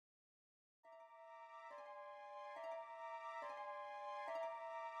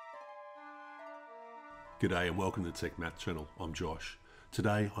G'day and welcome to the Tech Math channel. I'm Josh.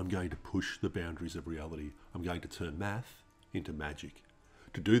 Today I'm going to push the boundaries of reality. I'm going to turn math into magic.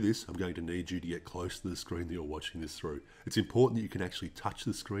 To do this, I'm going to need you to get close to the screen that you're watching this through. It's important that you can actually touch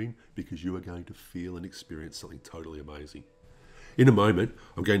the screen because you are going to feel and experience something totally amazing. In a moment,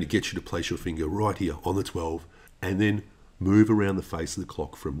 I'm going to get you to place your finger right here on the 12 and then move around the face of the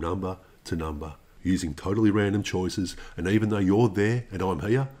clock from number to number using totally random choices. And even though you're there and I'm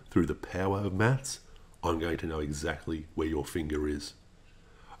here, through the power of maths, I'm going to know exactly where your finger is.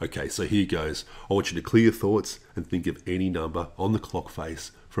 Okay, so here goes. I want you to clear your thoughts and think of any number on the clock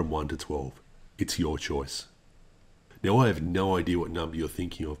face from 1 to 12. It's your choice. Now, I have no idea what number you're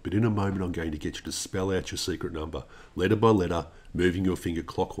thinking of, but in a moment I'm going to get you to spell out your secret number, letter by letter, moving your finger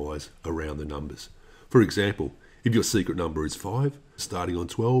clockwise around the numbers. For example, if your secret number is 5, starting on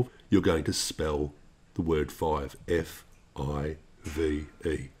 12, you're going to spell the word 5, F-I-V-E.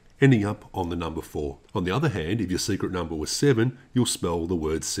 Ending up on the number 4. On the other hand, if your secret number was 7, you'll spell the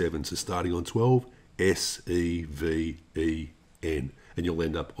word 7. So starting on 12, S-E-V-E-N, and you'll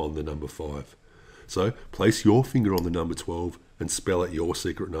end up on the number 5. So place your finger on the number 12 and spell out your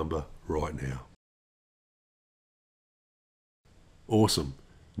secret number right now. Awesome.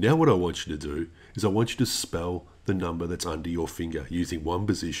 Now what I want you to do is I want you to spell the number that's under your finger using one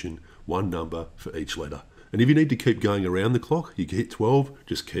position, one number for each letter. And if you need to keep going around the clock, you can hit 12,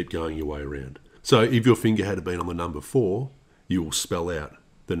 just keep going your way around. So if your finger had been on the number 4, you will spell out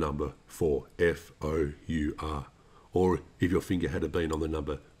the number 4, F-O-U-R. Or if your finger had been on the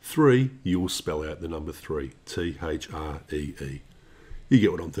number 3, you will spell out the number 3, T-H-R-E-E. You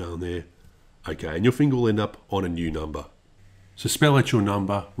get what I'm doing there? Okay, and your finger will end up on a new number. So spell out your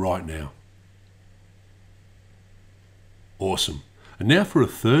number right now. Awesome. And now for a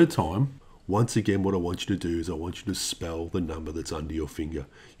third time, once again, what I want you to do is I want you to spell the number that's under your finger,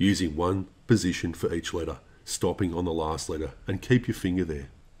 using one position for each letter, stopping on the last letter, and keep your finger there.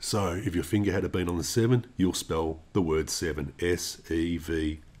 So if your finger had been on the 7, you'll spell the word 7,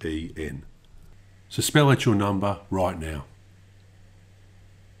 S-E-V-E-N. So spell out your number right now.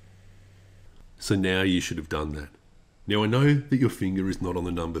 So now you should have done that. Now I know that your finger is not on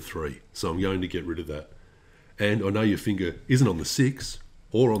the number 3, so I'm going to get rid of that. And I know your finger isn't on the 6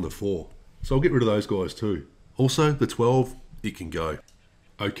 or on the 4. So I'll get rid of those guys too. Also, the 12, it can go.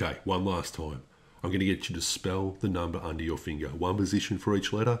 Okay, one last time. I'm going to get you to spell the number under your finger. One position for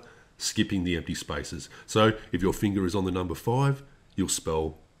each letter, skipping the empty spaces. So if your finger is on the number 5, you'll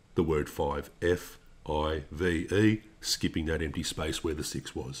spell the word 5, F-I-V-E, skipping that empty space where the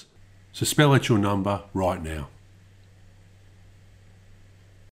 6 was. So spell out your number right now.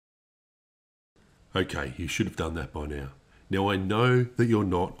 Okay, you should have done that by now. Now I know that you're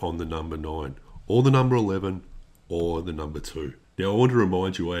not on the number 9, or the number 11, or the number 2. Now I want to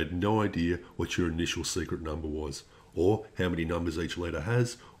remind you I had no idea what your initial secret number was, or how many numbers each letter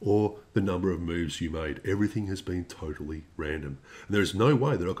has, or the number of moves you made. Everything has been totally random. And there is no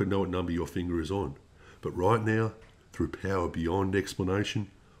way that I could know what number your finger is on. But right now, through power beyond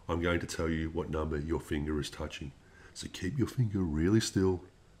explanation, I'm going to tell you what number your finger is touching. So keep your finger really still,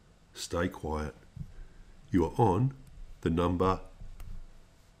 stay quiet. You are on the number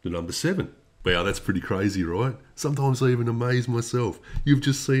 7. Wow, that's pretty crazy, right? Sometimes I even amaze myself. You've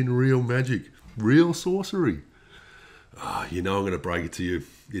just seen real magic, real sorcery. You know I'm going to break it to you.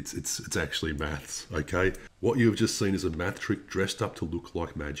 It's actually maths, okay? What you have just seen is a math trick dressed up to look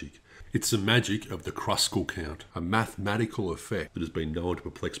like magic. It's the magic of the Kruskal count, a mathematical effect that has been known to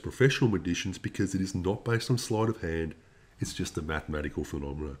perplex professional magicians because it is not based on sleight of hand. It's just a mathematical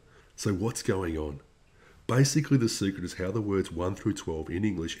phenomenon. So what's going on? Basically, the secret is how the words 1 through 12 in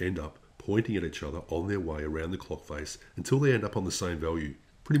English end up pointing at each other on their way around the clock face until they end up on the same value.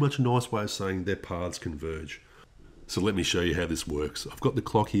 Pretty much a nice way of saying their paths converge. So let me show you how this works. I've got the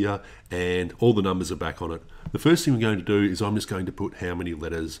clock here and all the numbers are back on it. The first thing we're going to do is I'm just going to put how many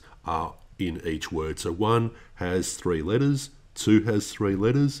letters are in each word. So 1 has 3 letters, 2 has 3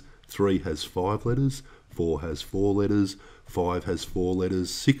 letters, 3 has 5 letters, 4 has 4 letters, 5 has 4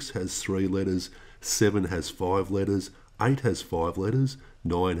 letters, 6 has 3 letters, 7 has 5 letters, 8 has 5 letters,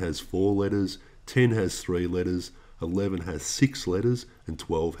 9 has 4 letters, 10 has 3 letters, 11 has 6 letters, and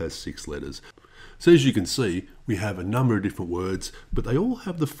 12 has 6 letters. So as you can see, we have a number of different words, but they all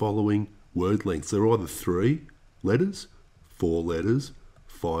have the following word lengths. They're either 3 letters, 4 letters,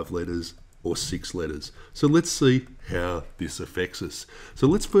 5 letters, or 6 letters. So let's see how this affects us. So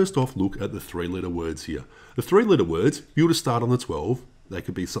let's first off look at the 3-letter words here. The 3-letter words, if you were to start on the 12, they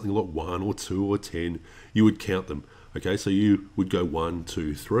could be something like 1 or 2 or 10. You would count them. Okay, so you would go 1,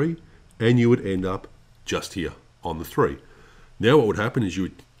 2, 3, and you would end up just here on the 3. Now what would happen is you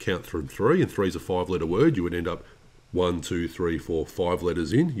would count from 3, and 3 is a 5-letter word. You would end up 1, 2, 3, 4, 5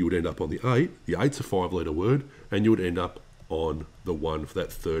 letters in. You would end up on the 8. The 8's a 5-letter word, and you would end up on the 1 for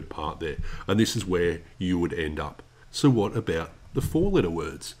that third part there. And this is where you would end up. So what about the 4-letter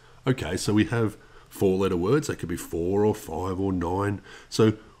words? Okay, so we have 4-letter words. They could be 4 or 5 or 9.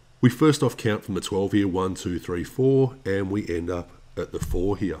 So we first off count from the 12 here, 1, 2, 3, 4, and we end up at the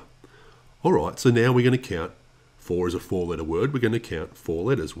 4 here. All right, so now we're going to count. 4 is a 4-letter word. We're going to count 4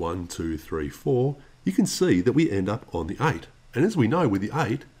 letters. 1, 2, 3, 4. You can see that we end up on the 8. And as we know, with the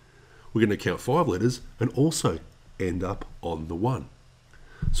 8, we're going to count 5 letters and also end up on the 1.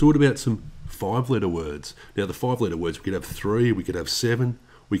 So what about some 5-letter words? Now, the 5-letter words, we could have 3, we could have 7,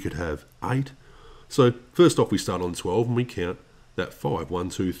 we could have 8. So first off, we start on 12 and we count that 5. 1,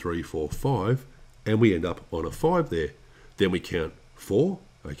 2, 3, 4, 5. And we end up on a 5 there. Then we count 4,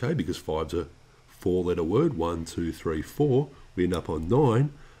 okay, because 5's a 4-letter word. 1, 2, 3, 4. We end up on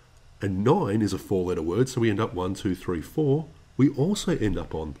 9. And 9 is a 4-letter word, so we end up 1, 2, 3, 4. We also end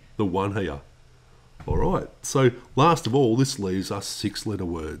up on the 1 here. All right, so last of all, this leaves us 6-letter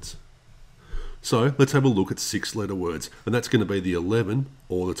words. So let's have a look at 6-letter words, and that's going to be the 11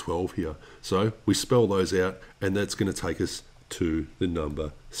 or the 12 here. So we spell those out, and that's going to take us to the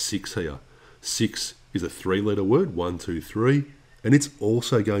number 6 here. 6 is a 3-letter word, 1, 2, 3, and it's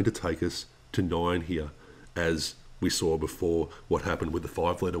also going to take us to 9 here, as we saw before what happened with the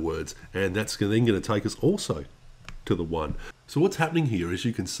 5-letter words, and that's then going to take us also to the 1. So what's happening here, as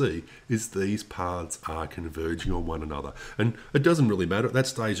you can see, is these paths are converging on one another, and it doesn't really matter. At that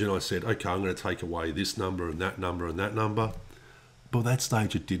stage, I said, okay, I'm going to take away this number and that number and that number, but at that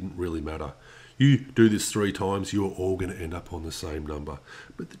stage it didn't really matter. You do this 3 times, you're all going to end up on the same number.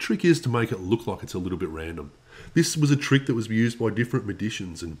 But the trick is to make it look like it's a little bit random. This was a trick that was used by different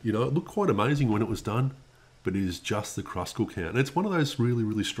magicians, and it looked quite amazing when it was done, but it is just the Kruskal count. And it's one of those really,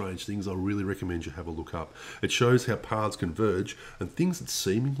 really strange things I really recommend you have a look up. It shows how paths converge, and things that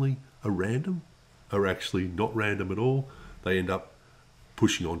seemingly are random are actually not random at all. They end up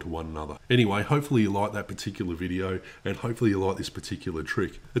pushing onto one another. Anyway, hopefully you like that particular video, and hopefully you like this particular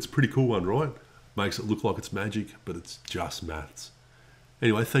trick. It's a pretty cool one, right? Makes it look like it's magic, but it's just maths.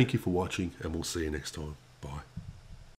 Anyway, thank you for watching, and we'll see you next time.